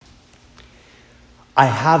I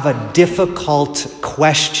have a difficult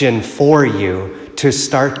question for you to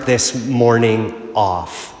start this morning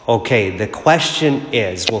off. Okay, the question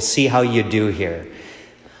is, we'll see how you do here.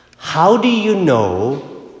 How do you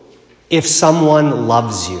know if someone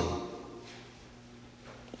loves you?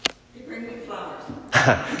 They bring me flowers.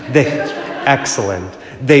 Excellent.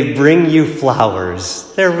 They bring you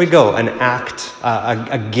flowers. There we go. An act,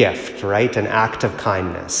 a gift, right? An act of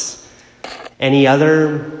kindness. Any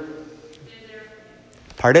other?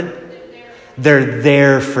 Pardon? They're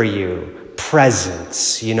there for you.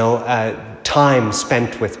 Presence, time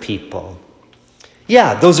spent with people.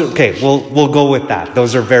 Yeah, those are okay. We'll go with that.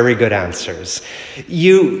 Those are very good answers.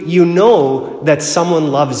 You know that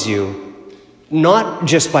someone loves you not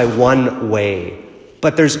just by one way,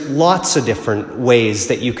 but there's lots of different ways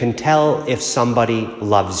that you can tell if somebody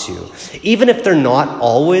loves you. Even if they're not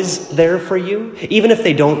always there for you, even if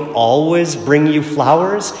they don't always bring you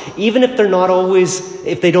flowers, even if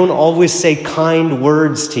they don't always say kind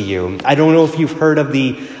words to you. I don't know if you've heard of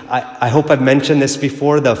I hope I've mentioned this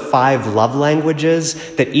before, the 5 love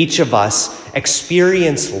languages, that each of us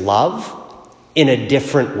experience love in a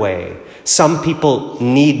different way. Some people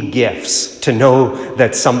need gifts to know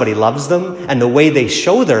that somebody loves them, and the way they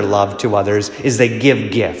show their love to others is they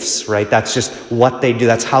give gifts, right? That's just what they do.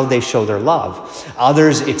 That's how they show their love.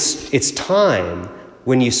 Others, it's time.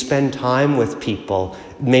 When you spend time with people,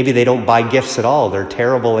 maybe they don't buy gifts at all. They're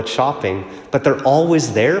terrible at shopping, but they're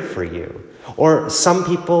always there for you. Or some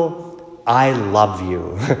people, I love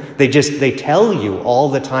you. They tell you all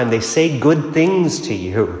the time. They say good things to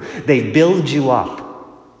you. They build you up.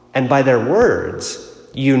 And by their words,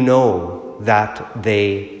 you know that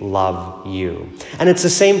they love you. And it's the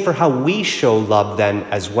same for how we show love then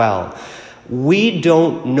as well. We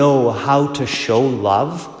don't know how to show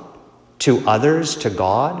love to others, to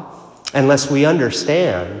God, unless we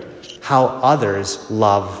understand how others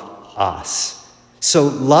love us. So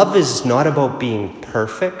love is not about being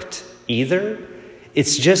perfect either.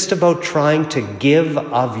 It's just about trying to give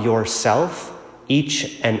of yourself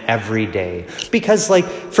each and every day. Because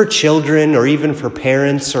for children or even for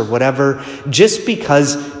parents or whatever, just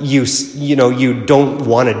because you don't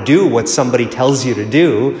want to do what somebody tells you to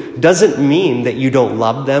do doesn't mean that you don't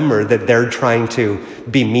love them or that they're trying to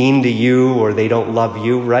be mean to you or they don't love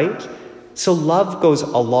you, right? So love goes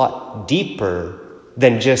a lot deeper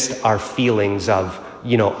than just our feelings of,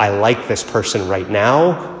 I like this person right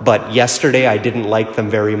now, but yesterday I didn't like them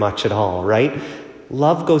very much at all, right?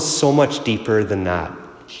 Love goes so much deeper than that.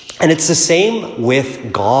 And it's the same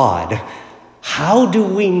with God. How do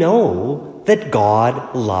we know that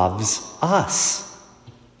God loves us?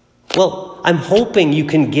 Well, I'm hoping you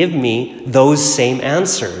can give me those same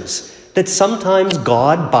answers. That sometimes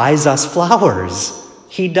God buys us flowers.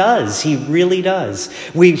 He does. He really does.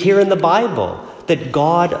 We hear in the Bible that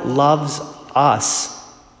God loves us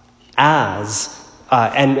as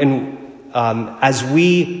God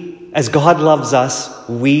loves us,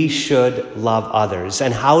 we should love others.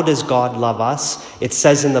 And how does God love us? It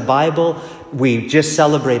says in the Bible, we just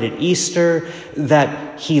celebrated Easter,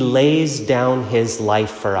 that he lays down his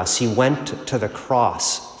life for us. He went to the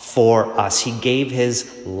cross for us. He gave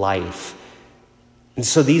his life. And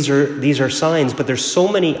so these are signs, but there's so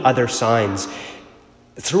many other signs.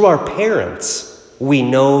 Through our parents, we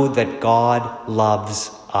know that God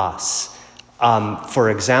loves us. For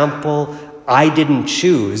example, I didn't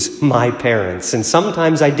choose my parents, and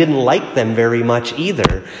sometimes I didn't like them very much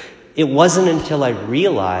either. It wasn't until I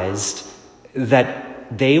realized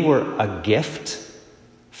that they were a gift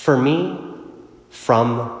for me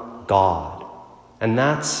from God. And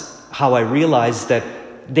that's how I realized that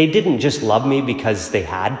they didn't just love me because they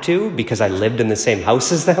had to, because I lived in the same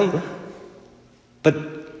house as them. But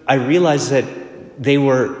I realized that they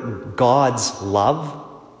were God's love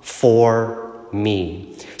for me.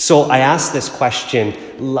 So I asked this question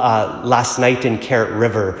last night in Carrot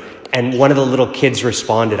River, and one of the little kids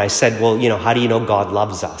responded. I said, well, how do you know God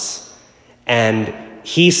loves us? And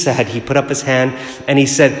he put up his hand, and he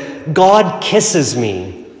said, God kisses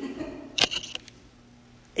me.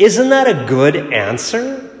 Isn't that a good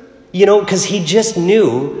answer? Because he just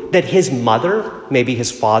knew that his mother, maybe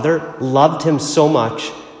his father, loved him so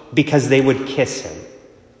much because they would kiss him.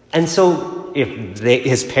 And so if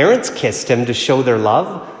his parents kissed him to show their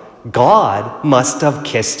love, God must have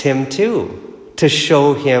kissed him too, to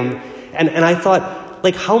show him. And I thought,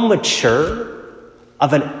 how mature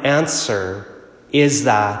of an answer is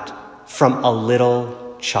that from a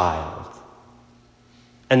little child?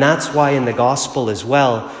 And that's why in the gospel as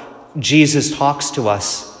well, Jesus talks to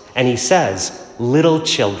us and he says, little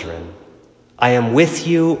children, I am with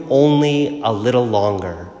you only a little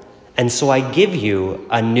longer. And so I give you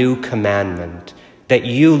a new commandment, that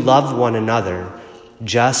you love one another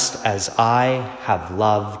just as I have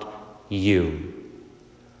loved you.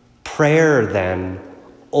 Prayer then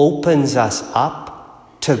opens us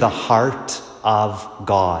up to the heart of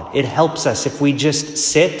God. It helps us if we just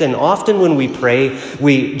sit, and often when we pray,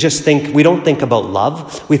 we don't think about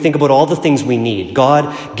love. We think about all the things we need.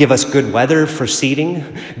 God, give us good weather for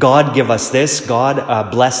seating. God, give us this.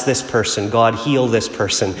 God, bless this person. God, heal this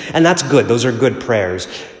person. And that's good. Those are good prayers.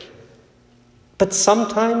 But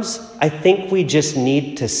sometimes I think we just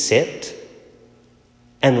need to sit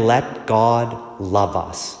and let God love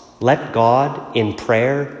us. Let God in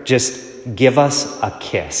prayer just give us a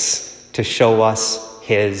kiss to show us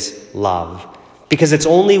his love. Because it's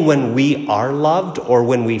only when we are loved or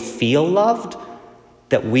when we feel loved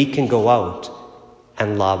that we can go out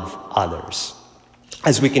and love others.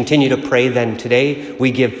 As we continue to pray then today,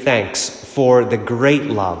 we give thanks for the great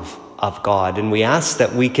love of God. And we ask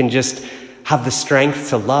that we can just have the strength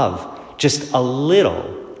to love just a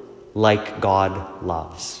little like God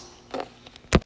loves.